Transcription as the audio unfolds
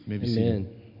may be seated.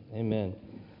 Amen.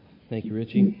 Thank you,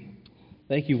 Richie.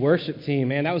 Thank you, worship team.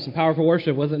 Man, that was some powerful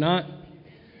worship, was it not?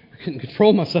 I couldn't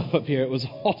control myself up here. It was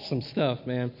awesome stuff,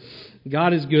 man.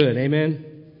 God is good.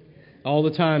 Amen. All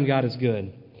the time, God is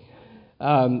good.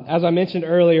 As I mentioned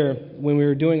earlier when we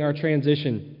were doing our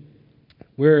transition,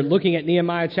 we're looking at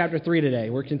Nehemiah chapter 3 today.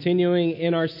 We're continuing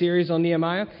in our series on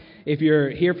Nehemiah. If you're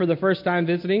here for the first time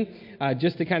visiting,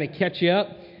 just to kind of catch you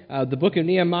up, the book of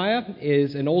Nehemiah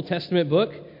is an Old Testament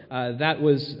book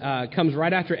that comes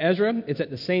right after Ezra. It's at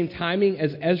the same timing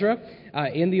as Ezra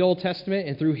in the Old Testament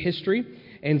and through history.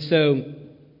 And so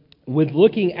with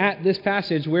looking at this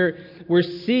passage, we're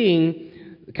seeing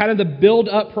kind of the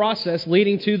build-up process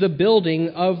leading to the building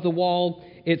of the wall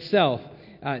itself.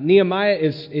 Nehemiah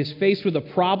is faced with a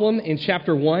problem in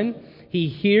chapter 1. He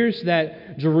hears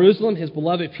that Jerusalem, his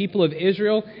beloved people of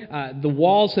Israel, the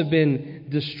walls have been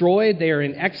destroyed. They are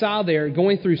in exile. They are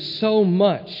going through so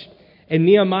much. And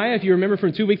Nehemiah, if you remember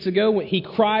from 2 weeks ago, he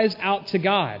cries out to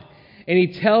God. And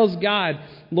he tells God,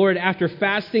 Lord, after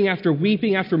fasting, after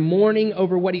weeping, after mourning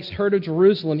over what he's heard of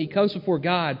Jerusalem, he comes before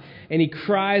God and he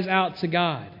cries out to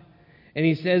God. And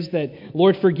he says that,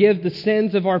 Lord, forgive the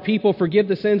sins of our people, forgive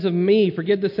the sins of me,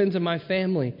 forgive the sins of my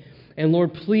family. And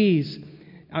Lord, please,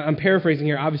 I'm paraphrasing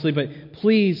here, obviously, but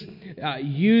please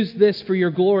use this for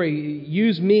your glory.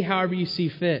 Use me however you see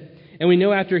fit. And we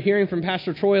know after hearing from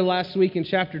Pastor Troy last week in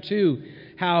chapter 2,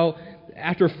 how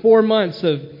after 4 months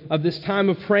of this time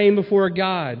of praying before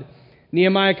God,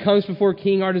 Nehemiah comes before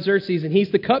King Artaxerxes, and he's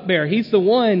the cupbearer. He's the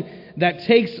one that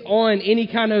takes on any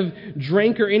kind of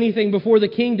drink or anything before the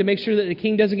king to make sure that the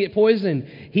king doesn't get poisoned.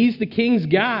 He's the king's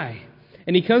guy.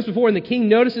 And he comes before, and the king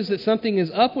notices that something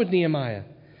is up with Nehemiah.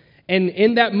 And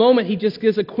in that moment, he just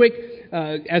gives a quick,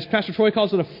 as Pastor Troy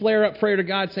calls it, a flare-up prayer to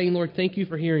God, saying, Lord, thank you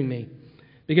for hearing me.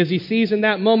 Because he sees in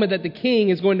that moment that the king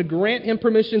is going to grant him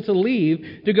permission to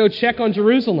leave to go check on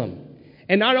Jerusalem.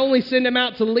 And not only send him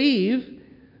out to leave,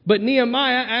 but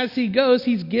Nehemiah, as he goes,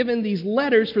 he's given these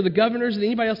letters for the governors and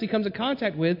anybody else he comes in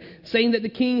contact with, saying that the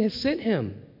king has sent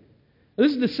him.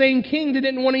 This is the same king that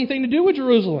didn't want anything to do with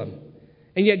Jerusalem.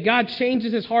 And yet God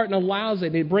changes his heart and allows it.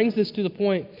 And it brings us to the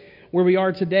point where we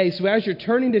are today. So as you're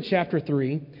turning to chapter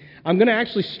 3, I'm going to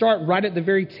actually start right at the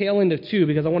very tail end of 2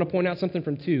 because I want to point out something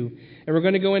from 2. And we're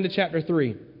going to go into chapter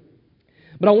 3.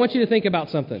 But I want you to think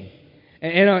about something.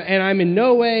 And I'm in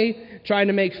no way trying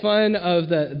to make fun of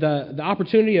the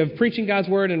opportunity of preaching God's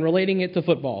word and relating it to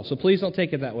football. So please don't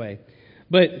take it that way.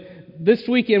 But this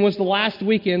weekend was the last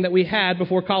weekend that we had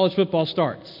before college football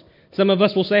starts. Some of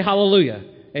us will say hallelujah.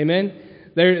 Amen?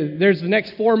 There's the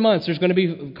next 4 months. There's going to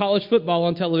be college football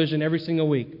on television every single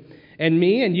week. And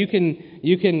me, and you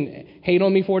can hate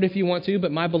on me for it if you want to,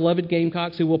 but my beloved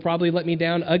Gamecocks, who will probably let me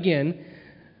down again.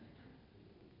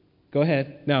 Go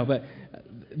ahead. No, but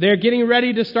they're getting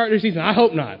ready to start their season. I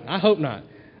hope not.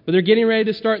 But they're getting ready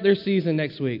to start their season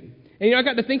next week. And I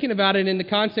got to thinking about it in the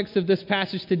context of this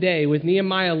passage today with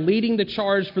Nehemiah leading the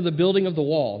charge for the building of the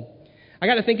wall. I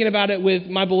got to thinking about it with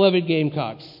my beloved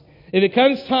Gamecocks. If it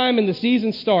comes time and the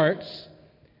season starts,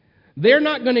 they're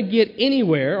not going to get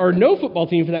anywhere, or no football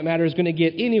team for that matter is going to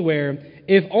get anywhere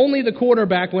if only the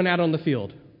quarterback went out on the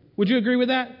field. Would you agree with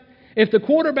that? If the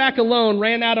quarterback alone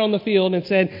ran out on the field and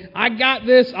said, I got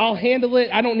this, I'll handle it,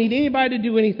 I don't need anybody to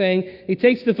do anything, he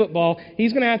takes the football,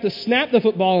 he's going to have to snap the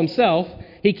football himself,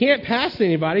 he can't pass to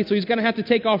anybody, so he's going to have to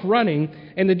take off running,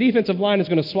 and the defensive line is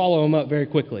going to swallow him up very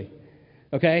quickly.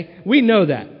 Okay? We know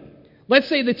that. Let's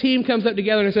say the team comes up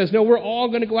together and says, no, we're all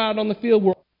going to go out on the field,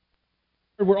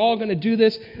 we're all going to do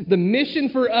this. The mission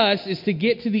for us is to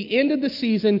get to the end of the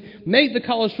season, make the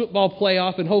college football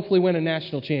playoff, and hopefully win a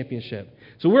national championship.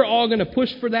 So we're all going to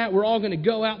push for that. We're all going to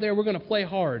go out there. We're going to play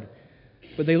hard.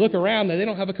 But they look around and they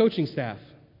don't have a coaching staff.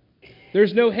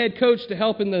 There's no head coach to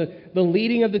help in the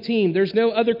leading of the team. There's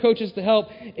no other coaches to help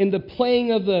in the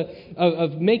playing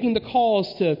of making the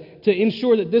calls to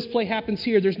ensure that this play happens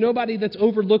here. There's nobody that's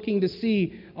overlooking to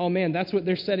see, oh man, that's what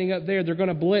they're setting up there. They're going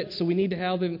to blitz, so we need to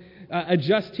have them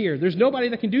adjust here. There's nobody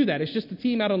that can do that. It's just the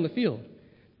team out on the field.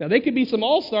 Now, they could be some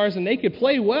all-stars and they could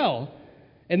play well,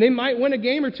 and they might win a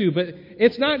game or two, but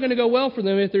it's not going to go well for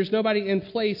them if there's nobody in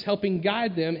place helping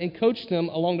guide them and coach them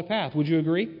along the path. Would you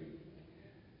agree?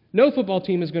 No football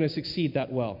team is going to succeed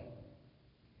that well.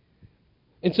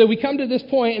 And so we come to this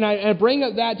point, and I bring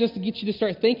up that just to get you to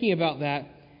start thinking about that.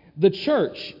 The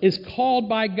church is called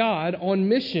by God on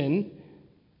mission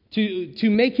to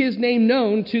make His name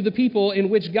known to the people in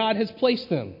which God has placed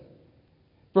them.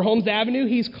 For Holmes Avenue,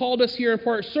 He's called us here in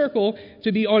Park Circle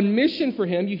to be on mission for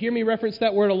Him. You hear me reference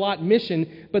that word a lot,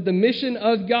 mission. But the mission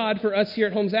of God for us here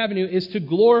at Holmes Avenue is to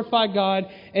glorify God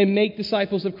and make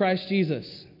disciples of Christ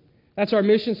Jesus. That's our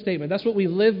mission statement. That's what we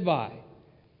live by.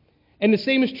 And the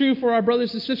same is true for our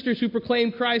brothers and sisters who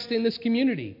proclaim Christ in this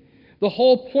community. The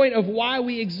whole point of why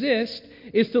we exist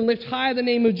is to lift high the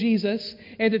name of Jesus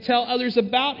and to tell others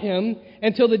about him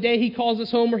until the day he calls us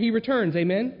home or he returns.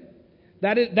 Amen?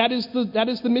 That is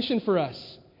the mission for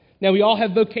us. Now, we all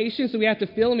have vocations that we have to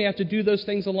fill, and we have to do those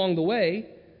things along the way.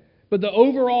 But the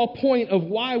overall point of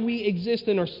why we exist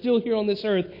and are still here on this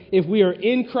earth, if we are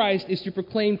in Christ, is to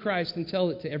proclaim Christ and tell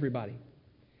it to everybody.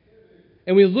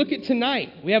 And we look at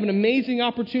tonight. We have an amazing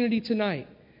opportunity tonight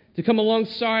to come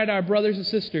alongside our brothers and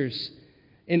sisters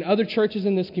in other churches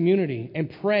in this community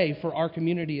and pray for our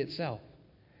community itself.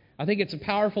 I think it's a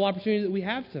powerful opportunity that we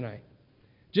have tonight.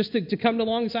 Just to come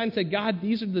alongside and say, God,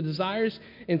 these are the desires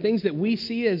and things that we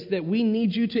see as that we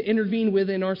need you to intervene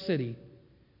within our city.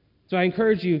 So I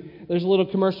encourage you, there's a little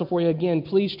commercial for you. Again,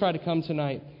 please try to come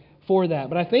tonight for that.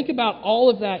 But I think about all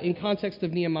of that in context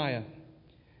of Nehemiah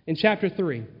in chapter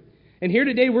 3. And here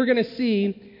today we're going to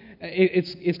see,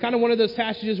 it's kind of one of those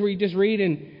passages where you just read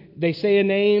and they say a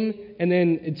name and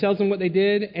then it tells them what they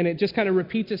did and it just kind of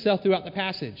repeats itself throughout the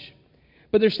passage.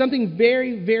 But there's something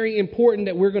very, very important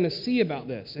that we're going to see about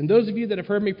this. And those of you that have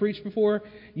heard me preach before,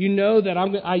 you know that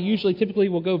I usually typically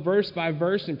will go verse by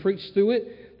verse and preach through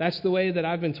it. That's the way that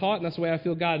I've been taught, and that's the way I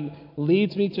feel God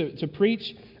leads me to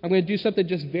preach. I'm going to do something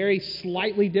just very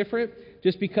slightly different,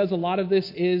 just because a lot of this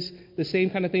is the same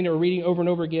kind of thing that we're reading over and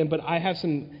over again. But I have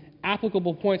some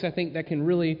applicable points, I think, that can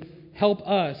really help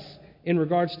us in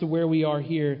regards to where we are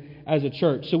here as a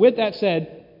church. So with that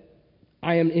said,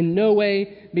 I am in no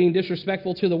way being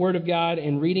disrespectful to the Word of God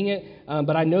and reading it,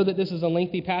 but I know that this is a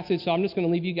lengthy passage, so I'm just going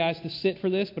to leave you guys to sit for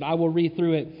this, but I will read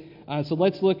through it. So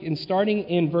let's look, in starting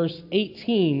in verse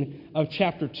 18 of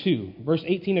chapter 2. Verse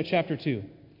 18 of chapter 2.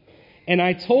 And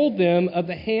I told them of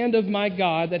the hand of my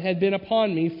God that had been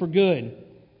upon me for good,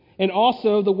 and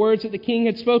also the words that the king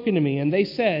had spoken to me. And they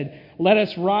said, let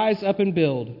us rise up and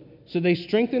build. So they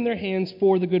strengthened their hands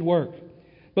for the good work.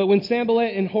 But when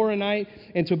Sanballat and Horonite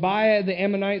and Tobiah the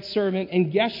Ammonite servant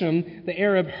and Geshem the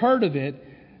Arab heard of it,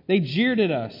 they jeered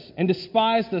at us and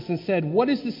despised us and said, what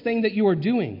is this thing that you are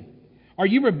doing? Are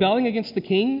you rebelling against the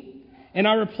king? And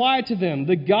I replied to them,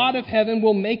 the God of heaven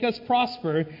will make us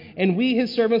prosper, and we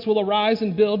his servants will arise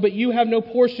and build, but you have no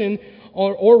portion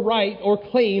or right or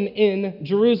claim in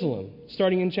Jerusalem.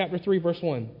 Starting in chapter 3, verse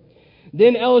 1.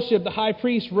 Then Eliashib the high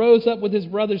priest rose up with his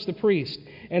brothers the priests,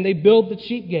 and they built the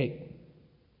sheep gate.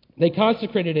 They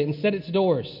consecrated it and set its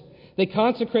doors. They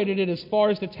consecrated it as far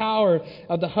as the Tower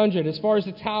of the 100, as far as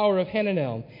the Tower of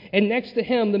Hananel. And next to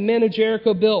him the men of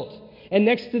Jericho built. And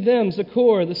next to them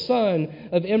Zakur, the son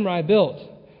of Imri, built.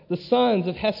 The sons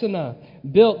of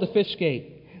Hesenah built the fish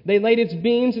gate. They laid its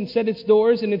beams and set its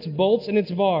doors and its bolts and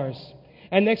its bars.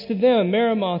 And next to them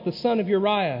Meremoth, the son of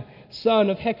Uriah, son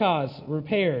of Hekaz,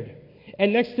 repaired.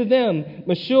 And next to them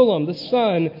Meshullam, the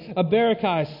son of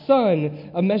Barakai,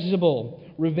 son of Meshzabel,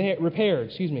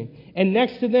 repaired. And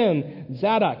next to them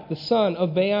Zadok, the son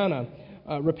of Baana,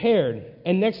 repaired.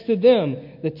 And next to them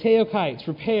the Teochites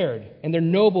repaired, and their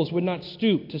nobles would not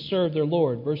stoop to serve their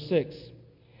Lord. Verse 6.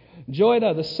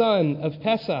 Joiada, the son of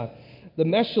Pesach, the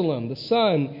Meshullam, the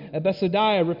son of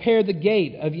Besadiah, repaired the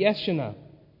gate of Yeshana.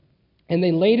 And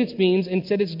they laid its beams and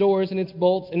set its doors and its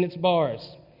bolts and its bars.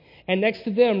 And next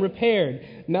to them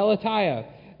repaired Melatiah,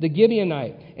 the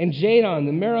Gibeonite, and Jadon,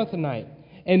 the Marathonite,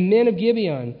 and men of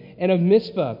Gibeon and of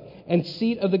Mizpah, and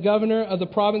seat of the governor of the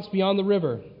province beyond the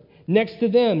river. Next to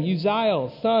them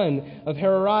Uzziel, son of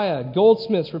Herariah,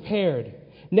 goldsmiths, repaired.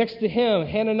 Next to him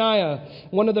Hananiah,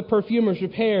 one of the perfumers,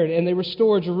 repaired, and they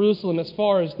restored Jerusalem as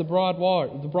far as the broad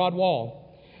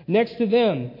wall. Next to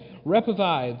them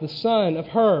Repavi, the son of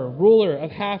Hur, ruler of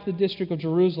half the district of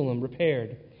Jerusalem,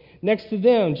 repaired. Next to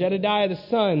them Jedediah, the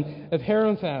son of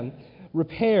Harampham,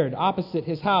 repaired opposite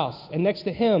his house. And next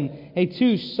to him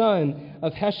Hattush, son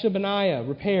of Heshabaniah,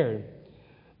 repaired.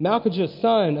 Malchijah,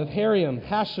 son of Hariam,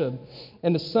 Hashab,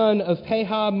 and the son of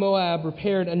Pahab Moab,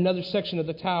 repaired another section of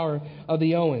the Tower of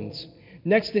the Owens.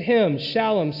 Next to him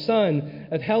Shallum, son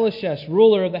of Helashesh,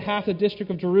 ruler of the half the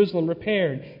district of Jerusalem,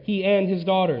 repaired, he and his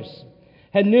daughters.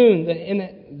 Hanun,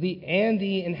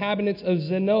 the inhabitants of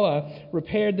Zenoah,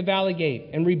 repaired the valley gate,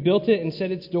 and rebuilt it, and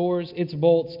set its doors, its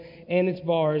bolts, and its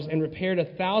bars, and repaired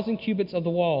 1,000 cubits of the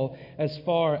wall as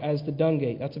far as the dung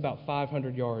gate. That's about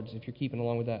 500 yards, if you're keeping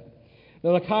along with that.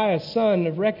 Malachiah, son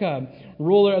of Rechab,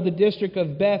 ruler of the district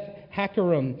of Beth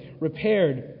Haccherem,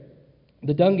 repaired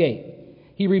the dung gate.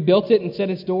 He rebuilt it and set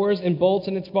its doors and bolts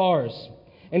and its bars.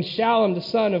 And Shallum, the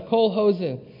son of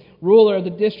Kol-Hozeh, ruler of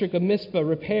the district of Mizpah,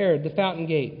 repaired the fountain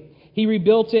gate. He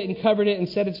rebuilt it and covered it and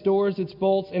set its doors, its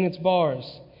bolts, and its bars.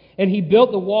 And he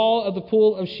built the wall of the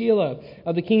pool of Shelah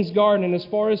of the king's garden, and as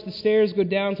far as the stairs go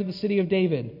down to the city of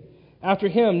David. After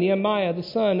him, Nehemiah, the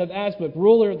son of Azbuk,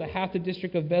 ruler of the half the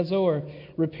district of Bezor,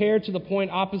 repaired to the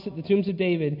point opposite the tombs of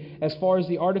David, as far as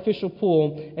the artificial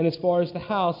pool, and as far as the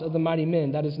house of the mighty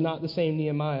men. That is not the same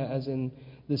Nehemiah as in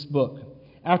this book.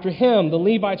 After him, the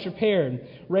Levites repaired.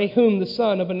 Rehum, the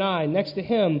son of Anai. Next to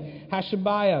him,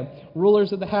 Hashabiah,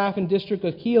 rulers of the half and district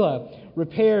of Keilah,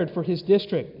 repaired for his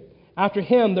district. After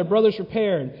him, their brothers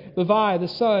repaired. Bavai, the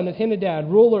son of Henadad,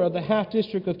 ruler of the half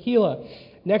district of Keilah.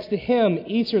 Next to him,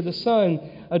 Eser, the son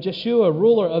of Jeshua,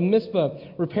 ruler of Mizpah,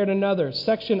 repaired another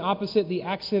section opposite the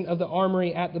accent of the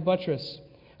armory at the buttress.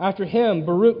 After him,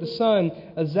 Baruch, the son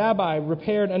of Zabbai,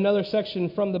 repaired another section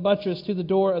from the buttress to the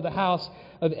door of the house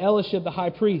of Elishib, the high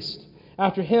priest.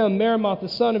 After him, Meremoth, the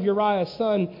son of Uriah,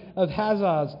 son of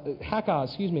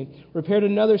Hakaz, repaired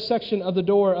another section of the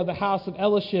door of the house of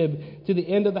Elishib to the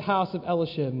end of the house of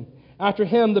Elishib. After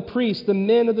him, the priests, the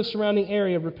men of the surrounding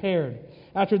area, repaired.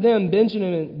 After them,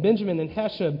 Benjamin and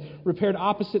Heshab repaired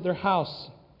opposite their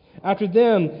house. After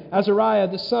them,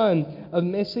 Azariah, the son of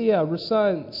Messiah,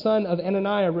 son of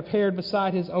Ananiah, repaired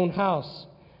beside his own house.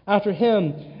 After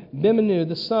him, Bimenu,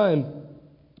 the son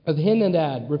of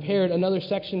Henadad, repaired another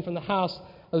section from the house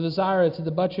of Azariah to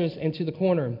the buttress and to the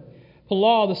corner.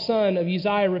 Palal, the son of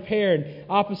Uzziah, repaired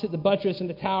opposite the buttress and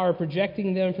the tower,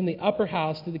 projecting them from the upper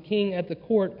house to the king at the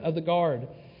court of the guard.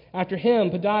 After him,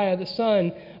 Pedaiah, the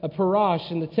son of Parash,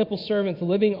 and the temple servants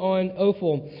living on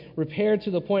Ophel, repaired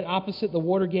to the point opposite the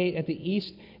water gate at the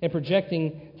east and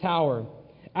projecting tower.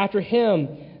 After him,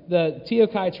 the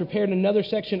Teokites repaired another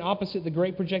section opposite the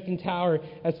great projecting tower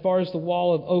as far as the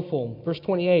wall of Ophel. Verse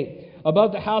 28,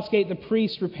 above the house gate, the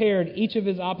priests repaired, each of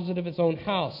his opposite of his own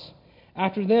house.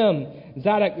 After them,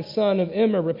 Zadok, the son of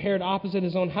Immer, repaired opposite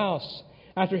his own house.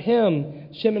 After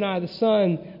him, Shemaiah, the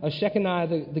son of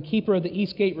Shechaniah, the keeper of the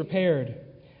east gate, repaired.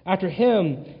 After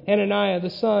him, Hananiah, the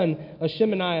son of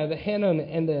Shemaiah, the Hanam,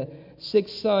 and the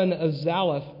sixth son of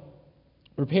Zalaph,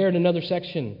 repaired another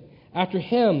section. After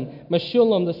him,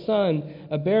 Meshullam, the son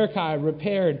of Berechiah,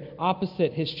 repaired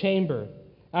opposite his chamber.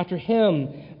 After him,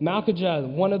 Malchijah,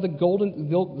 one of the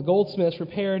goldsmiths,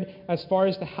 repaired as far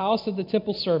as the house of the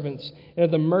temple servants and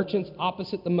of the merchants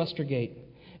opposite the muster gate,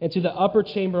 and to the upper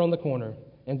chamber on the corner.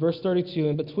 And verse 32,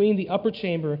 and between the upper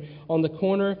chamber on the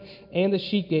corner and the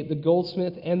sheep gate, the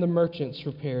goldsmith and the merchants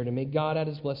repaired. And may God add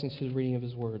his blessings to the reading of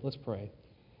his word. Let's pray.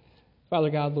 Father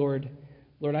God, Lord,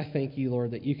 I thank you,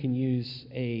 Lord, that you can use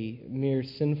a mere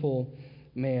sinful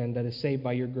man that is saved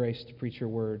by your grace to preach your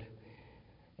word.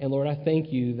 And Lord, I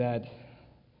thank you that,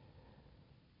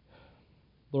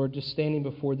 Lord, just standing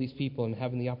before these people and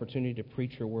having the opportunity to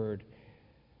preach your word,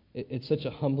 it's such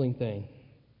a humbling thing.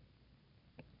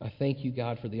 I thank you,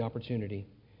 God, for the opportunity.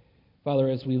 Father,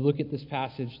 as we look at this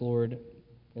passage, Lord,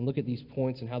 and look at these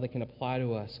points and how they can apply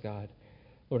to us, God,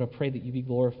 Lord, I pray that you be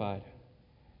glorified.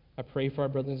 I pray for our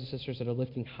brothers and sisters that are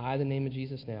lifting high the name of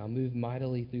Jesus now. Move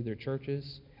mightily through their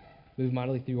churches. Move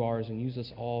mightily through ours, and use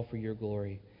us all for your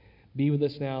glory. Be with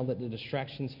us now. Let the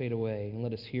distractions fade away, and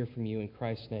let us hear from you in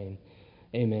Christ's name.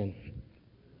 Amen.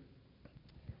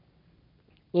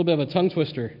 A little bit of a tongue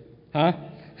twister, huh?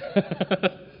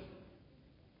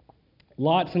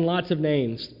 Lots and lots of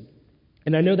names.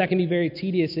 And I know that can be very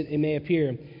tedious, it may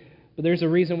appear, but there's a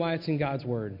reason why it's in God's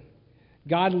Word.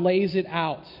 God lays it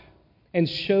out and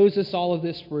shows us all of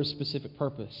this for a specific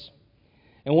purpose.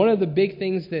 And one of the big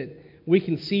things that we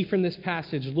can see from this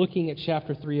passage, looking at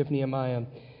chapter 3 of Nehemiah,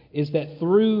 is that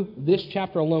through this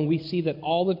chapter alone, we see that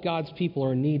all of God's people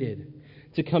are needed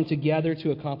to come together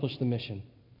to accomplish the mission.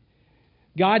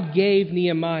 God gave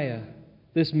Nehemiah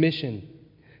this mission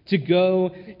to go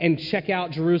and check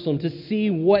out Jerusalem, to see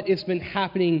what has been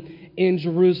happening in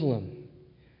Jerusalem.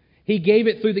 He gave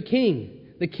it through the king.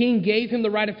 The king gave him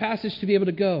the rite of passage to be able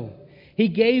to go. He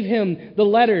gave him the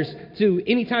letters to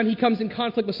anytime he comes in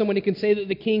conflict with someone, he can say that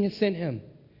the king has sent him.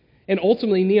 And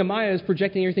ultimately, Nehemiah is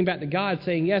projecting everything back to God,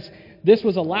 saying, yes, this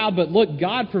was allowed, but look,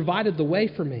 God provided the way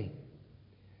for me.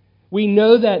 We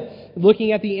know that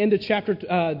looking at the end of chapter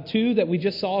 2 that we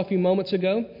just saw a few moments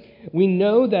ago, we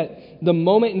know that the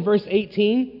moment in verse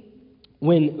 18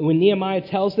 when Nehemiah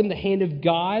tells them the hand of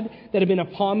God that had been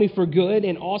upon me for good,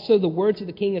 and also the words of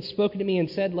the king had spoken to me and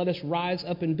said, let us rise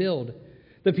up and build.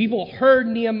 The people heard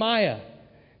Nehemiah,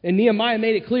 and Nehemiah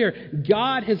made it clear,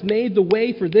 God has made the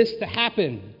way for this to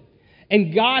happen.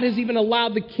 And God has even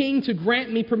allowed the king to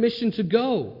grant me permission to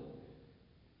go.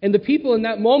 And the people in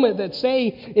that moment that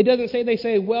say, it doesn't say, they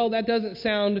say, well, that doesn't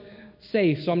sound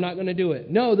safe, so I'm not going to do it.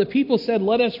 No, the people said,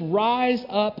 let us rise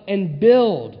up and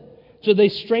build. So they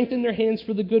strengthened their hands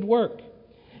for the good work.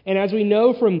 And as we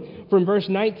know from verse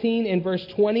 19 and verse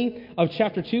 20 of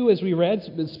chapter 2, as we read,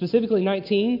 specifically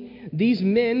 19, these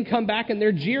men come back and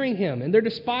they're jeering him and they're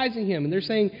despising him and they're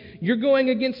saying, "You're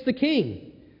going against the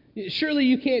king. Surely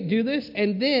you can't do this."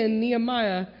 And then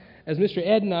Nehemiah, as Mr.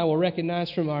 Ed and I will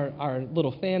recognize from our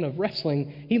little fan of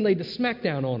wrestling, he laid the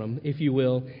smackdown on him, if you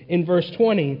will, in verse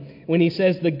 20, when he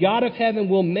says, "The God of heaven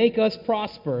will make us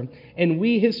prosper, and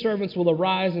we, his servants, will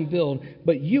arise and build,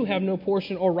 but you have no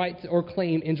portion or right or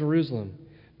claim in Jerusalem."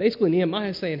 Basically, Nehemiah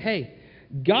is saying, hey,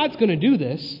 God's going to do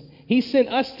this. He sent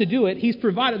us to do it. He's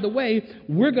provided the way.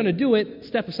 We're going to do it.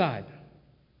 Step aside.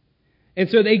 And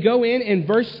so they go in, and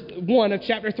verse 1 of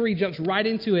chapter 3 jumps right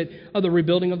into it, of the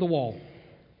rebuilding of the wall.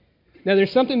 Now,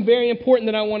 there's something very important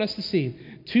that I want us to see.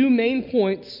 2 main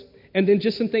points, and then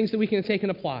just some things that we can take and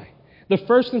apply. The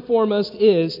first and foremost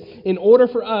is, in order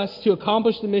for us to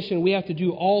accomplish the mission, we have to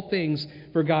do all things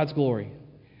for God's glory.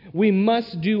 We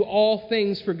must do all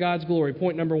things for God's glory.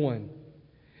 Point number 1.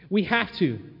 We have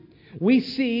to. We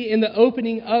see in the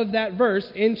opening of that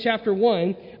verse in chapter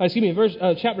 3,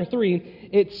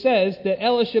 it says that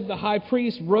Eliashib the high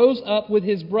priest rose up with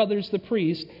his brothers the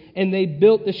priests, and they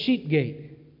built the sheep gate.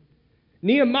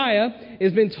 Nehemiah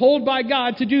has been told by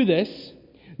God to do this.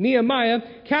 Nehemiah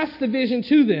casts the vision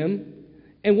to them.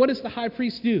 And what does the high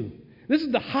priest do? This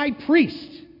is the high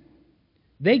priest.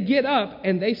 They get up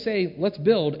and they say, "Let's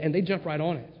build," and they jump right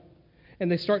on it.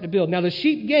 And they start to build. Now, the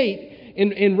sheep gate,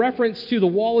 in reference to the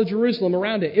wall of Jerusalem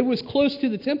around it, it was close to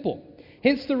the temple.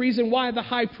 Hence the reason why the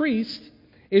high priest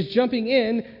is jumping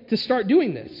in to start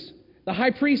doing this. The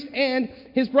high priest and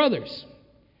his brothers.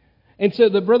 And so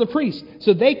the brother priest,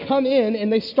 so they come in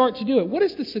and they start to do it. What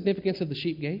is the significance of the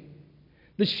sheep gate?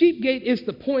 The sheep gate is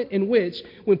the point in which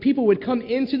when people would come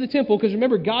into the temple, because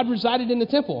remember, God resided in the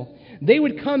temple, they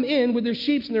would come in with their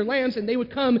sheep and their lambs and they would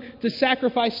come to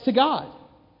sacrifice to God.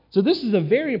 So this is a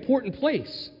very important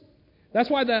place. That's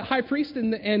why the high priest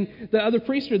and the other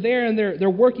priests are there, and they're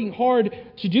working hard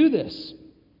to do this.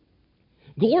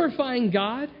 Glorifying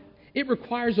God, it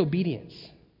requires obedience.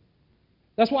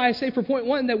 That's why I say for point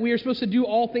 1 that we are supposed to do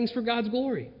all things for God's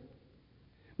glory.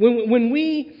 When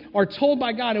we are told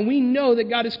by God and we know that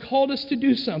God has called us to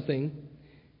do something,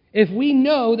 if we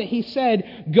know that he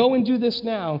said, "Go and do this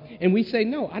now," and we say,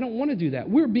 "No, I don't want to do that,"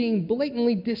 we're being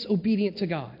blatantly disobedient to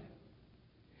God.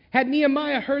 Had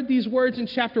Nehemiah heard these words in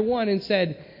chapter 1 and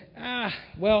said,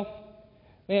 "Well,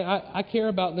 man, I care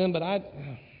about them, but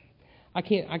I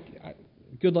can't,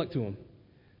 good luck to them,"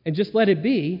 and just let it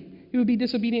be, he would be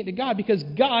disobedient to God, because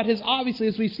God has obviously,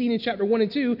 as we've seen in chapter 1 and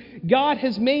 2, God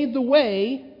has made the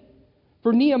way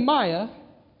for Nehemiah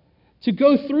to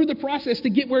go through the process to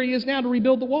get where he is now to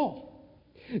rebuild the wall.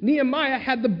 Nehemiah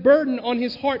had the burden on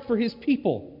his heart for his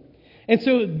people. And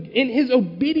so in his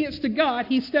obedience to God,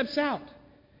 he steps out.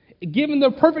 Given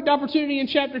the perfect opportunity in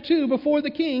chapter 2 before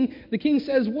the king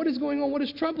says, "What is going on? What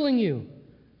is troubling you?"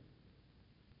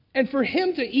 And for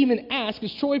him to even ask,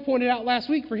 as Troy pointed out last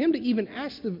week, for him to even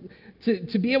ask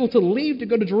to be able to leave to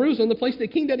go to Jerusalem, the place the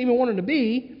king doesn't even want him to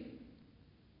be,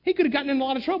 he could have gotten in a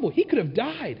lot of trouble. He could have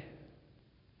died.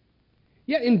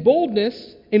 Yet in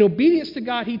boldness, in obedience to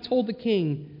God, he told the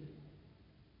king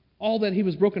all that he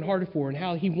was brokenhearted for and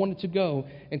how he wanted to go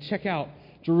and check out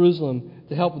Jerusalem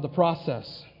to help with the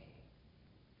process.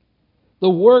 The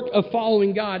work of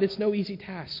following God, it's no easy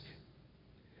task.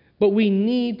 But we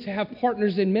need to have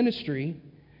partners in ministry,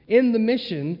 in the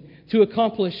mission, to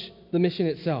accomplish the mission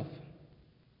itself.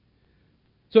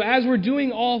 So as we're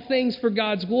doing all things for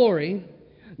God's glory,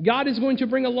 God is going to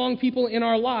bring along people in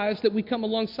our lives that we come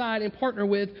alongside and partner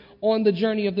with on the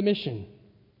journey of the mission.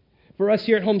 For us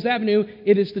here at Holmes Avenue,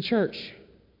 it is the church.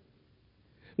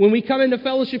 When we come into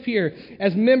fellowship here,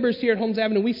 as members here at Holmes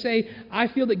Avenue, we say, "I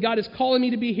feel that God is calling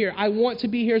me to be here. I want to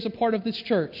be here as a part of this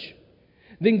church."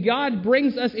 Then God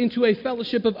brings us into a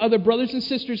fellowship of other brothers and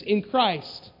sisters in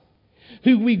Christ,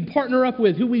 who we partner up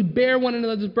with, who we bear one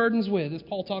another's burdens with, as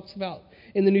Paul talks about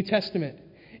in the New Testament.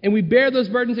 And we bear those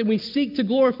burdens and we seek to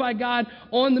glorify God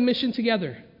on the mission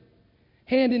together,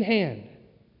 hand in hand.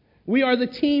 We are the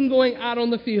team going out on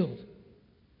the field.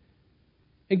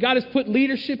 And God has put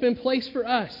leadership in place for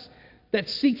us that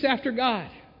seeks after God,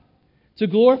 to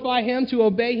glorify Him, to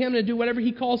obey Him, and to do whatever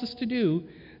He calls us to do,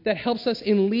 that helps us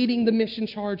in leading the mission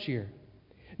charge here.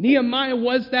 Nehemiah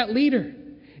was that leader.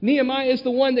 Nehemiah is the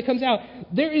one that comes out.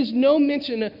 There is no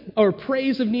mention or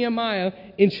praise of Nehemiah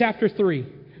in chapter 3.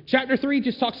 Chapter 3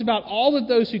 just talks about all of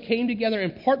those who came together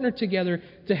and partnered together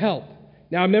to help.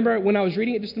 Now, remember when I was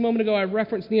reading it just a moment ago, I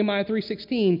referenced Nehemiah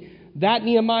 3:16. That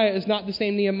Nehemiah is not the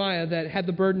same Nehemiah that had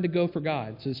the burden to go for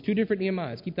God. So it's two different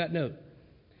Nehemiahs. Keep that note.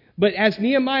 But as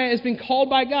Nehemiah has been called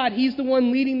by God, he's the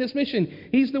one leading this mission.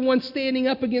 He's the one standing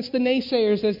up against the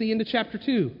naysayers as the end of chapter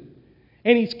 2.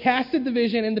 And he's casted the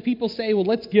vision, and the people say, well,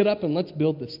 let's get up and let's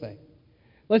build this thing.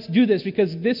 Let's do this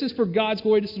because this is for God's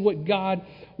glory. This is what God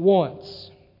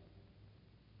wants.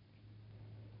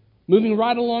 Moving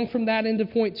right along from that into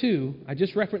point 2, I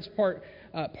just referenced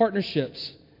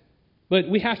partnerships. But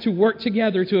we have to work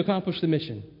together to accomplish the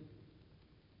mission.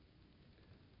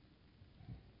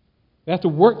 We have to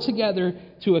work together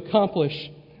to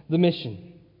accomplish the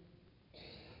mission.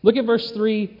 Look at verse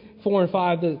 3, 4, and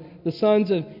 5. The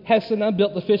sons of Hesena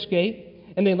built the fish gate,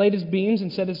 and they laid its beams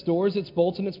and set its doors, its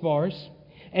bolts, and its bars.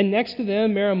 And next to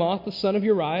them, Meremoth, the son of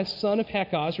Uriah, son of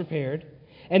Hakaz, repaired.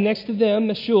 And next to them,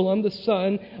 Meshullam, the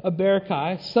son of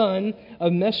Berechiah, son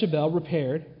of Meshabel,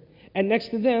 repaired. And next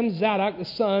to them, Zadok, the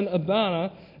son of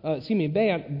Baana,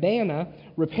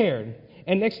 repaired.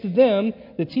 And next to them,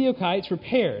 the Teochites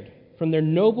repaired. From their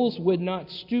nobles would not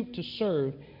stoop to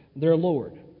serve their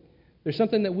Lord. There's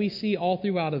something that we see all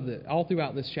throughout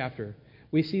this chapter.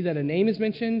 We see that a name is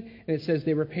mentioned, and it says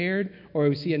they repaired, or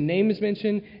we see a name is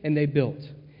mentioned, and they built.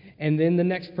 And then the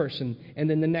next person, and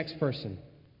then the next person.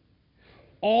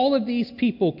 All of these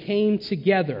people came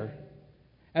together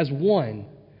as one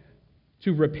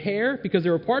to repair, because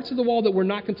there were parts of the wall that were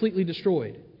not completely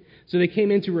destroyed. So they came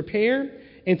in to repair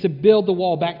and to build the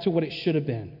wall back to what it should have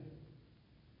been.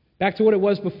 Back to what it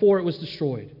was before it was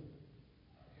destroyed.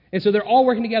 And so they're all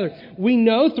working together. We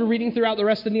know through reading throughout the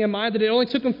rest of Nehemiah that it only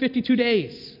took them 52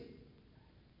 days.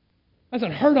 That's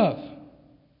unheard of.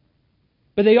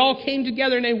 But they all came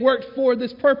together and they worked for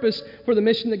this purpose, for the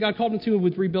mission that God called them to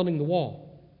with rebuilding the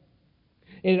wall.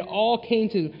 And it all came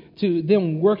to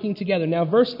them working together. Now,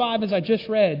 verse 5, as I just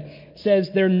read, says,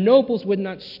 their nobles would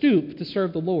not stoop to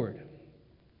serve the Lord.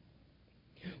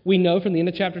 We know from the end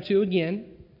of chapter 2 again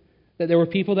that there were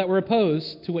people that were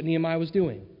opposed to what Nehemiah was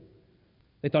doing.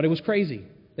 They thought he was crazy.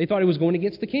 They thought he was going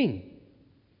against the king.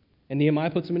 And Nehemiah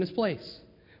puts him in his place.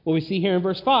 Well, we see here in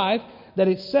verse 5 that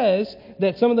it says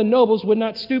that some of the nobles would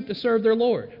not stoop to serve their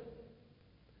Lord.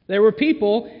 There were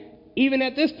people, even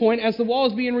at this point, as the wall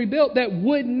is being rebuilt, that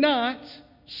would not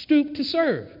stoop to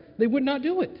serve. They would not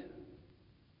do it.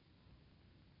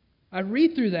 I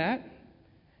read through that,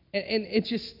 and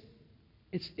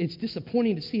it's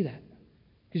disappointing to see that.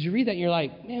 Because you read that and you're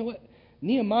like, man, what?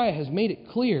 Nehemiah has made it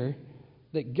clear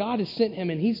that God has sent him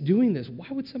and he's doing this. Why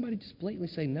would somebody just blatantly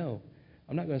say, no,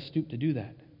 I'm not going to stoop to do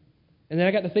that? And then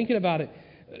I got to thinking about it.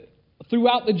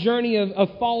 Throughout the journey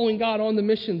of following God on the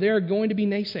mission, there are going to be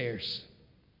naysayers.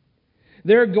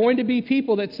 There are going to be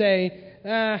people that say,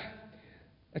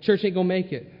 a church ain't going to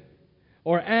make it.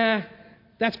 Or,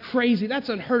 that's crazy. That's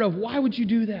unheard of. Why would you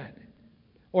do that?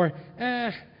 Or,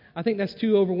 I think that's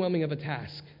too overwhelming of a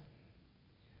task.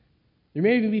 There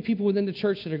may even be people within the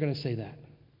church that are going to say that.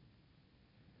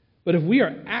 But if we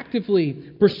are actively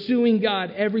pursuing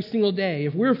God every single day,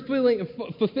 if we're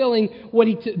fulfilling what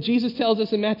Jesus tells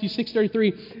us in Matthew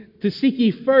 6:33, to seek ye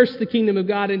first the kingdom of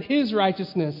God and His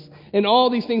righteousness, and all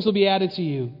these things will be added to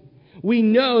you. We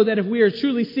know that if we are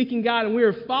truly seeking God and we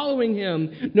are following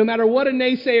Him, no matter what a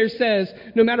naysayer says,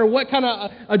 no matter what kind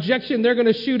of objection they're going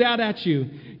to shoot out at you,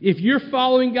 if you're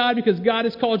following God because God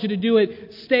has called you to do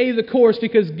it, stay the course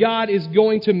because God is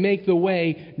going to make the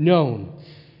way known.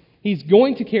 He's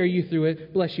going to carry you through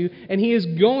it, bless you, and He is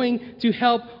going to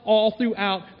help all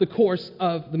throughout the course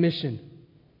of the mission.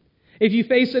 If you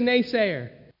face a naysayer,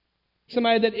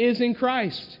 somebody that is in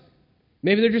Christ,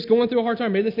 maybe they're just going through a hard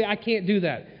time, maybe they say, I can't do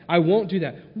that, I won't do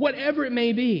that. Whatever it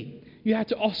may be, you have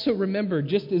to also remember,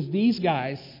 just as these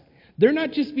guys, they're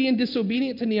not just being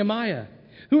disobedient to Nehemiah.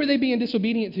 Who are they being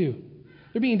disobedient to?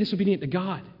 They're being disobedient to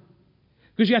God.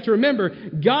 Because you have to remember,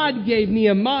 God gave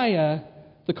Nehemiah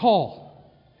the call.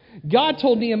 God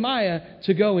told Nehemiah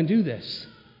to go and do this.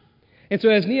 And so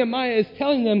as Nehemiah is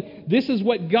telling them, this is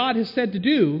what God has said to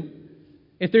do,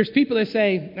 if there's people that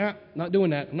say, nah, not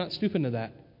doing that, I'm not stooping to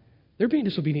that, they're being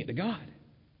disobedient to God.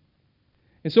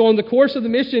 And so on the course of the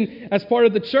mission, as part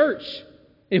of the church,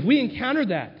 if we encounter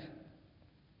that,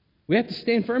 we have to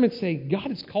stand firm and say, God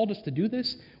has called us to do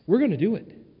this, we're going to do it.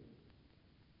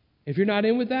 If you're not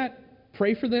in with that,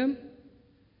 pray for them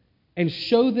and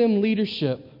show them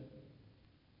leadership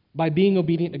by being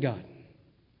obedient to God.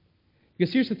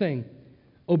 Because here's the thing,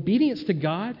 obedience to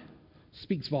God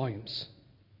speaks volumes.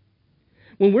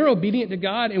 When we're obedient to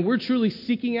God and we're truly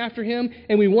seeking after Him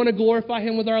and we want to glorify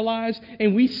Him with our lives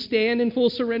and we stand in full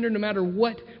surrender no matter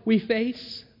what we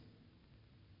face,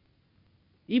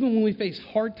 even when we face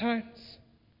hard times,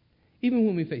 even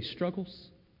when we face struggles,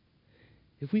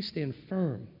 if we stand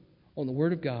firm on the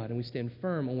Word of God and we stand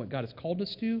firm on what God has called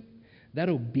us to, that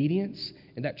obedience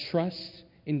and that trust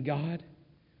in God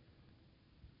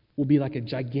will be like a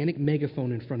gigantic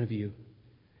megaphone in front of you,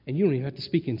 and you don't even have to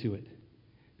speak into it,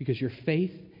 because your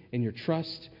faith and your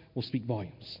trust will speak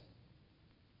volumes.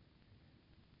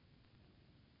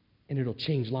 And it'll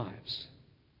change lives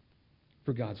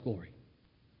for God's glory.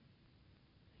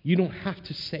 You don't have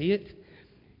to say it.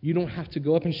 You don't have to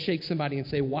go up and shake somebody and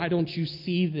say, "Why don't you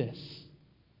see this?"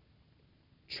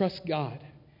 Trust God.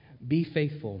 Be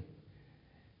faithful.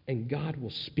 And God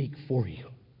will speak for you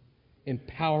in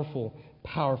powerful,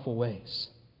 powerful ways.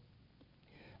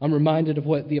 I'm reminded of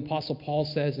what the Apostle Paul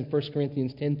says in 1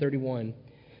 Corinthians 10:31.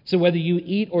 So whether you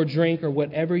eat or drink or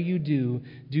whatever you do,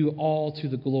 do all to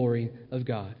the glory of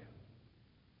God.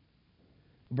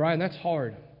 Brian, that's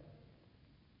hard.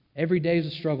 Every day is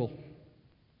a struggle.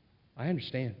 I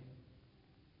understand.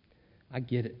 I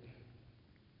get it.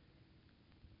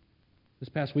 This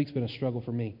past week's been a struggle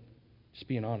for me, just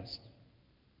being honest.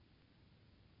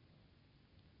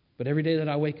 But every day that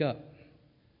I wake up,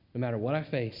 no matter what I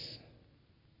face,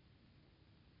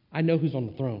 I know who's on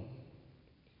the throne.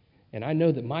 And I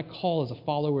know that my call as a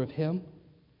follower of Him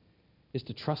is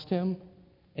to trust Him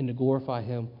and to glorify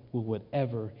Him with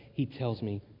whatever He tells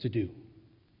me to do.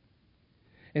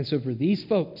 And so for these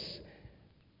folks,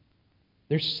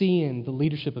 they're seeing the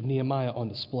leadership of Nehemiah on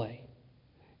display.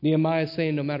 Nehemiah is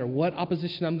saying, no matter what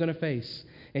opposition I'm going to face,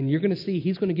 and you're going to see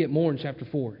he's going to get more in chapter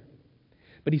 4.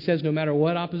 But he says, no matter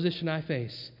what opposition I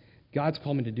face, God's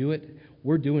called me to do it.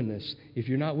 We're doing this. If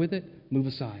you're not with it, move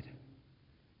aside.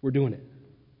 We're doing it.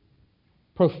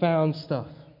 Profound stuff.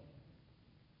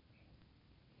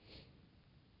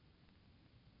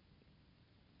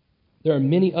 There are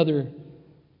many other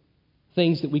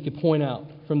things that we could point out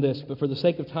from this, but for the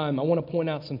sake of time, I want to point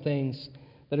out some things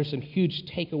that are some huge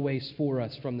takeaways for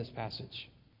us from this passage.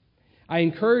 I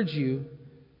encourage you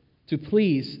to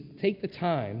please take the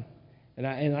time,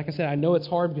 and like I said, I know it's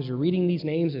hard because you're reading these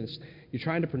names and you're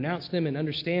trying to pronounce them and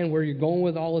understand where you're going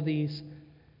with all of these.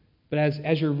 But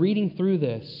as you're reading through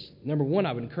this, number one,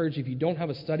 I would encourage you, if you don't have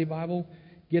a study Bible,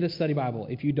 get a study Bible.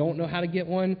 If you don't know how to get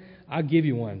one, I'll give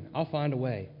you one. I'll find a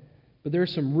way. But there are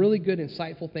some really good,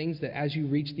 insightful things that as you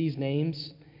reach these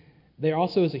names, there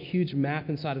also is a huge map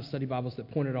inside of study Bibles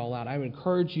that point it all out. I would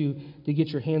encourage you to get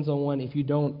your hands on one. If you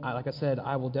don't, like I said,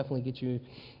 I will definitely get you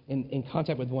in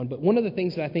contact with one. But one of the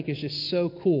things that I think is just so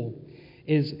cool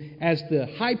is as the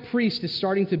high priest is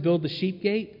starting to build the sheep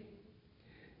gate,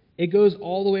 it goes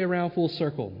all the way around full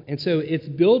circle. And so it's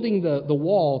building the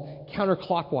wall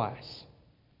counterclockwise.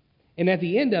 And at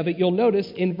the end of it, you'll notice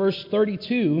in verse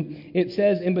 32, it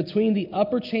says, in between the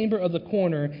upper chamber of the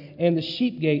corner and the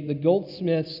sheep gate, the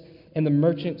goldsmiths and the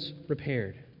merchants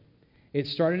repaired. It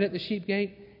started at the sheep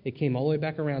gate. It came all the way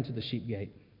back around to the sheep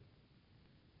gate.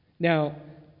 Now,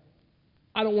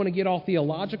 I don't want to get all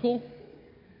theological,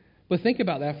 but think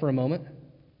about that for a moment.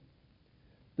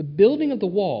 The building of the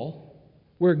wall,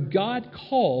 where God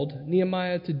called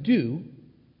Nehemiah to do,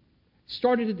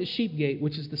 started at the sheep gate,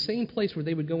 which is the same place where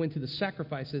they would go into the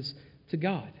sacrifices to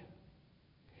God.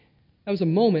 That was a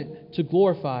moment to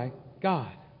glorify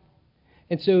God.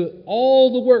 And so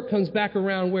all the work comes back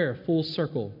around where? Full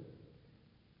circle.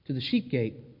 To the sheep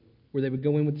gate, where they would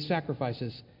go in with the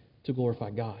sacrifices to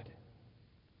glorify God.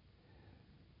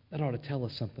 That ought to tell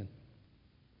us something.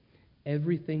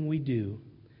 Everything we do,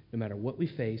 no matter what we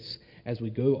face, as we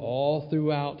go all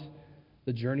throughout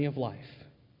the journey of life,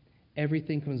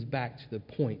 everything comes back to the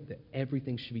point that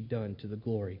everything should be done to the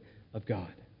glory of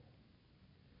God.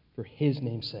 For His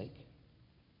name's sake.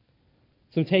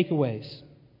 Some takeaways.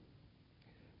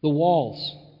 The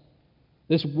walls.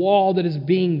 This wall that is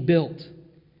being built.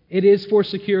 It is for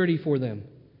security for them.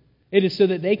 It is so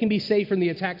that they can be safe from the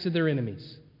attacks of their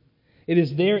enemies. It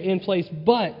is there in place.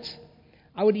 But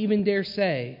I would even dare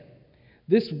say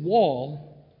this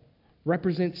wall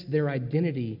represents their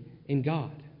identity in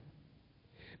God.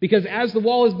 Because as the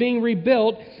wall is being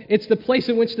rebuilt, it's the place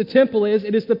in which the temple is.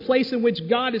 It is the place in which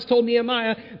God has told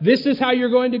Nehemiah, this is how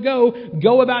you're going to go.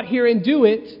 Go about here and do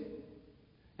it.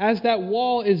 As that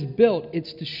wall is built,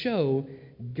 it's to show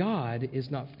God is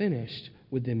not finished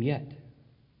with them yet.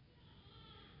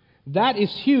 That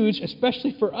is huge,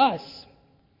 especially for us.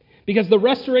 Because the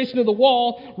restoration of the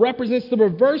wall represents the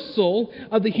reversal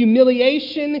of the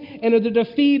humiliation and of the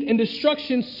defeat and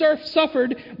destruction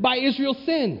suffered by Israel's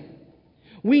sin.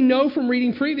 We know from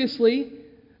reading previously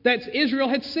that Israel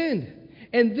had sinned,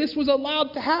 and this was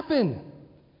allowed to happen.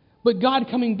 But God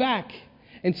coming back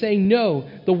and saying, no,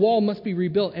 the wall must be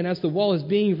rebuilt. And as the wall is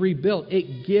being rebuilt,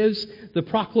 it gives the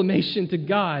proclamation to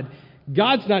God,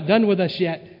 God's not done with us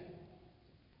yet.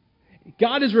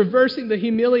 God is reversing the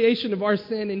humiliation of our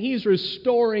sin, and He's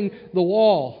restoring the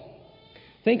wall.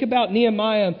 Think about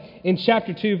Nehemiah in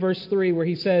chapter 2, verse 3, where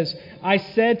he says, I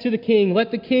said to the king, let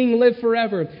the king live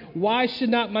forever. Why should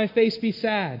not my face be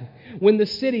sad? When the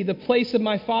city, the place of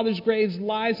my father's graves,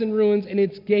 lies in ruins, and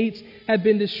its gates have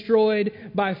been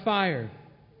destroyed by fire.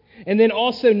 And then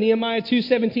also Nehemiah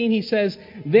 2:17, he says,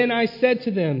 then I said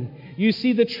to them, you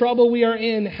see the trouble we are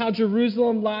in, how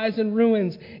Jerusalem lies in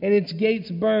ruins and its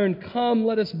gates burned. Come,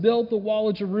 let us build the wall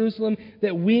of Jerusalem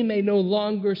that we may no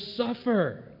longer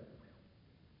suffer.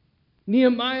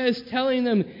 Nehemiah is telling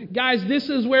them, guys, this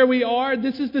is where we are.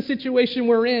 This is the situation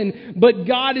we're in. But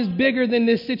God is bigger than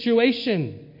this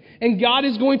situation. And God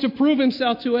is going to prove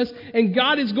Himself to us. And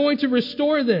God is going to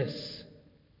restore this.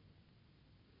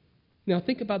 Now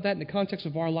think about that in the context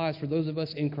of our lives for those of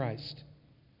us in Christ.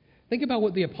 Think about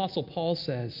what the Apostle Paul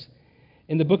says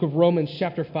in the book of Romans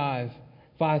chapter 5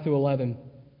 through 11.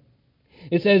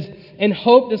 It says, and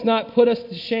hope does not put us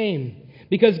to shame,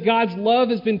 because God's love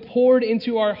has been poured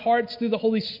into our hearts through the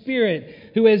Holy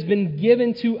Spirit who has been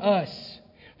given to us.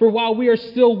 For while we are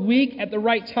still weak, at the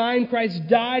right time Christ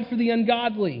died for the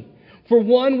ungodly. For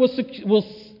one will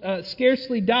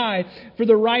scarcely die for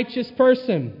the righteous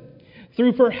person.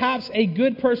 Through perhaps a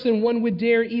good person one would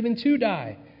dare even to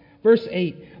die. Verse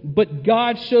 8, but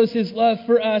God shows His love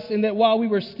for us in that while we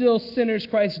were still sinners,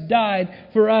 Christ died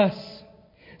for us.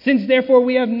 Since therefore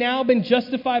we have now been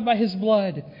justified by His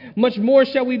blood, much more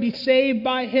shall we be saved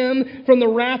by Him from the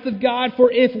wrath of God.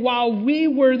 For if while we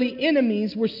were the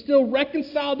enemies, we're still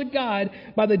reconciled to God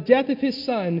by the death of His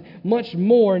Son, much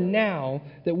more now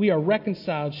that we are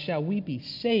reconciled shall we be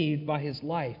saved by His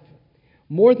life.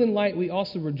 More than light, we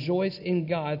also rejoice in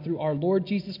God through our Lord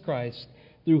Jesus Christ,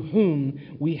 through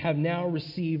whom we have now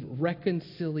received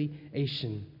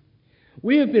reconciliation.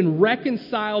 We have been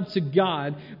reconciled to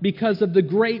God because of the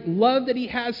great love that He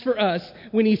has for us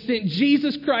when He sent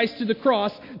Jesus Christ to the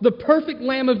cross, the perfect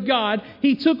Lamb of God.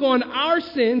 He took on our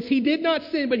sins. He did not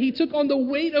sin, but He took on the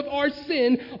weight of our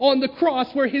sin on the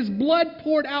cross where His blood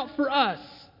poured out for us.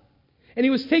 And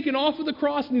He was taken off of the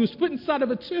cross and He was put inside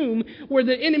of a tomb where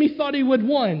the enemy thought he would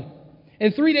win.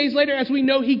 And 3 days later, as we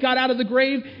know, He got out of the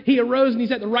grave. He arose and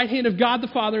He's at the right hand of God the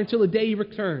Father until the day He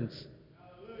returns.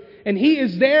 And He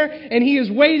is there and He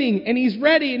is waiting and He's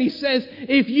ready. And He says,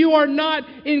 if you are not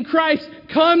in Christ,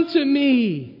 come to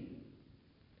me.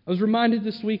 I was reminded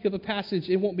this week of a passage.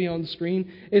 It won't be on the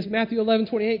screen. It's Matthew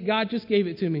 11:28. God just gave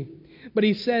it to me. But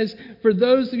He says, for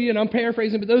those of you, and I'm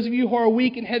paraphrasing, but those of you who are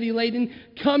weak and heavy laden,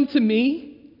 come to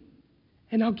me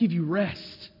and I'll give you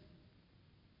rest.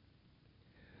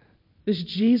 This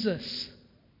Jesus,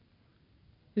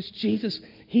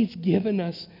 He's given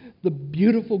us the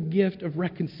beautiful gift of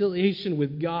reconciliation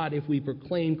with God if we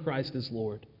proclaim Christ as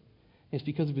Lord. And it's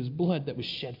because of His blood that was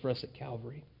shed for us at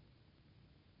Calvary.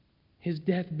 His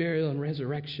death, burial, and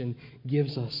resurrection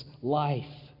gives us life.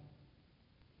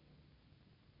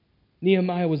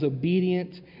 Nehemiah was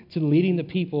obedient to leading the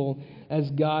people as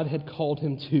God had called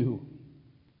him to.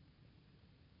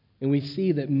 And we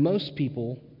see that most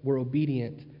people were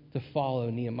obedient to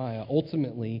follow Nehemiah,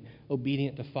 ultimately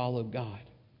obedient to follow God.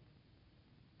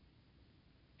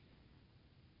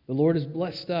 The Lord has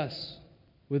blessed us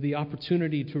with the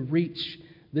opportunity to reach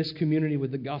this community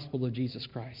with the gospel of Jesus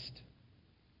Christ.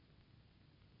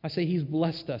 I say He's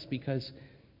blessed us because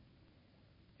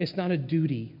it's not a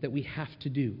duty that we have to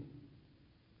do.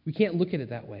 We can't look at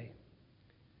it that way.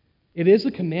 It is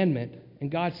a commandment, and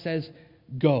God says,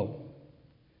 go.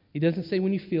 He doesn't say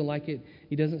when you feel like it.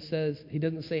 He doesn't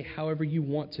say however you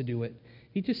want to do it.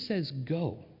 He just says,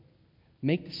 go.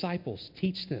 Make disciples.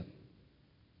 Teach them.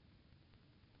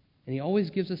 And He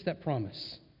always gives us that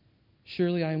promise.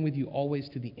 Surely I am with you always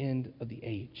to the end of the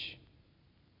age.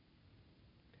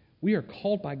 We are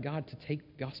called by God to take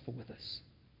the gospel with us.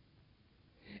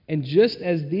 And just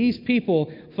as these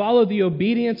people followed the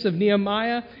obedience of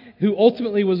Nehemiah, who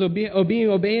ultimately was being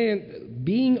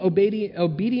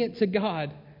obedient to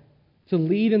God to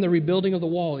lead in the rebuilding of the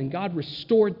wall, and God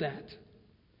restored that,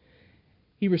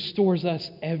 He restores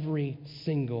us every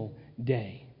single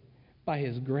day by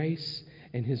His grace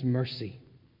and His mercy.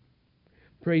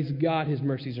 Praise God, His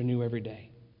mercies are new every day.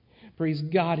 Praise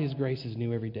God, His grace is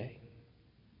new every day.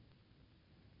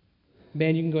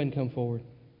 Ben, you can go ahead and come forward.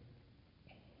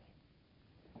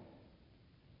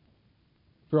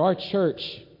 For our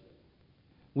church,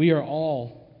 we are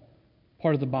all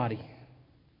part of the body.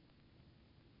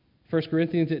 1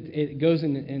 Corinthians, it goes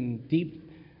in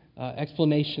deep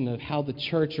explanation of how the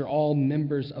church are all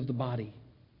members of the body.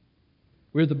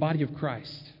 We're the body of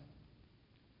Christ.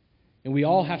 And we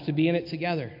all have to be in it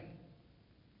together.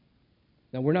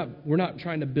 Now, we're not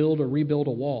trying to build or rebuild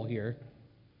a wall here,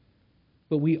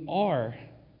 but we are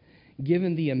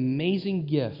given the amazing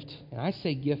gift, and I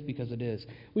say gift because it is,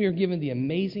 we are given the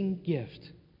amazing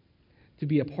gift to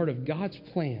be a part of God's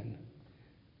plan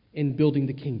in building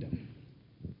the kingdom.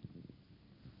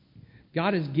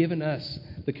 God has given us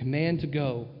the command to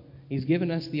go. He's given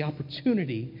us the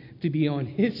opportunity to be on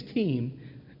His team,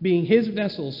 being His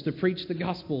vessels to preach the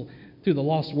gospel to the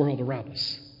lost world around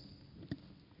us,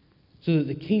 so that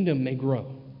the kingdom may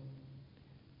grow.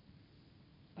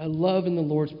 I love in the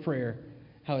Lord's Prayer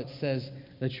how it says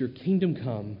that your kingdom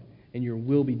come and your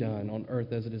will be done on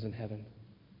earth as it is in heaven.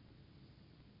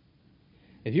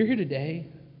 If you're here today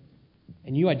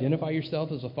and you identify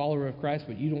yourself as a follower of Christ,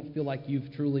 but you don't feel like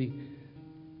you've truly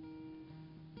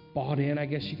bought in, I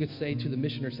guess you could say, to the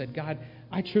mission, or said, God,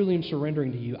 I truly am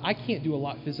surrendering to you. I can't do a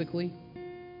lot physically,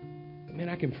 but man,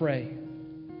 I can pray.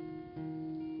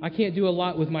 I can't do a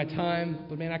lot with my time,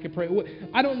 but man, I can pray.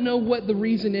 I don't know what the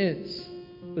reason is,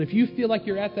 but if you feel like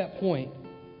you're at that point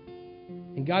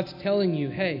and God's telling you,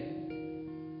 hey,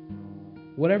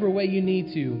 whatever way you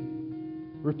need to,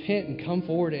 repent and come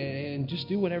forward and just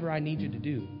do whatever I need you to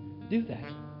do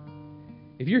that.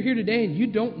 If you're here today and you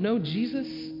don't know Jesus,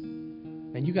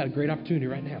 man, you got a great opportunity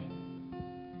right now.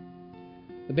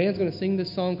 The band's going to sing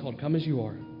this song called Come As You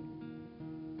Are.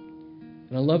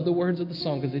 And I love the words of the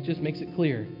song because it just makes it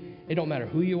clear. It don't matter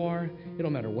who you are. It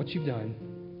don't matter what you've done.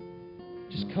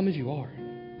 Just come as you are.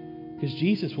 Because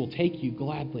Jesus will take you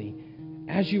gladly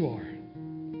as you are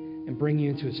and bring you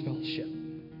into His fellowship.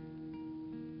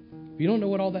 If you don't know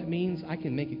what all that means, I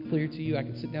can make it clear to you. I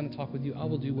can sit down and talk with you. I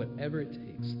will do whatever it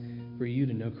takes for you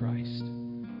to know Christ.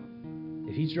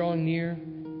 If He's drawing near,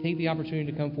 take the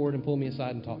opportunity to come forward and pull me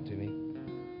aside and talk to me.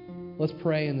 Let's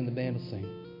pray, and then the band will sing.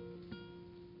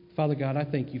 Father God, I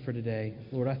thank you for today.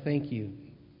 Lord, I thank you.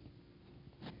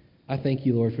 I thank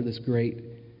you, Lord, for this great,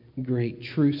 great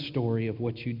true story of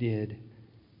what you did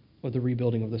with the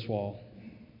rebuilding of this wall.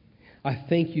 I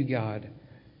thank you, God,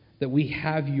 that we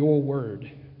have your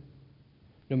word,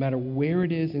 no matter where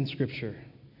it is in Scripture,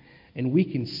 and we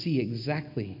can see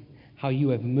exactly how you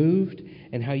have moved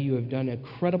and how you have done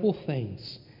incredible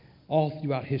things all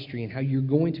throughout history, and how you're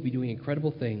going to be doing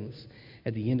incredible things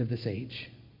at the end of this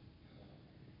age.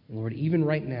 And Lord, even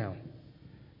right now,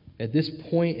 at this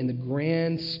point in the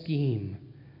grand scheme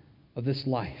of this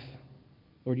life,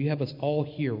 Lord, you have us all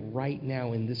here right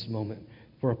now in this moment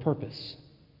for a purpose.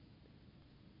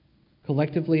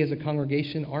 Collectively as a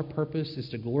congregation, our purpose is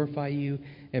to glorify you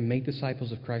and make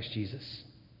disciples of Christ Jesus.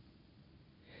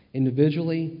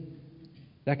 Individually,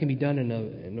 that can be done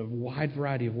in a wide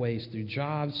variety of ways, through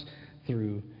jobs,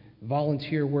 through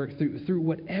volunteer work, through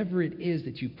whatever it is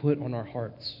that you put on our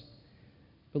hearts.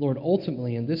 But Lord,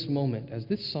 ultimately in this moment, as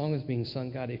this song is being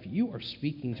sung, God, if you are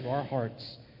speaking to our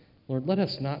hearts, Lord, let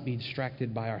us not be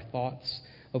distracted by our thoughts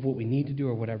of what we need to do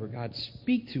or whatever. God,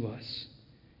 speak to us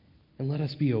and let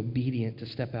us be obedient to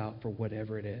step out for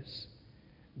whatever it is.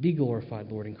 Be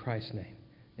glorified, Lord, in Christ's name.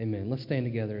 Amen. Let's stand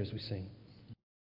together as we sing.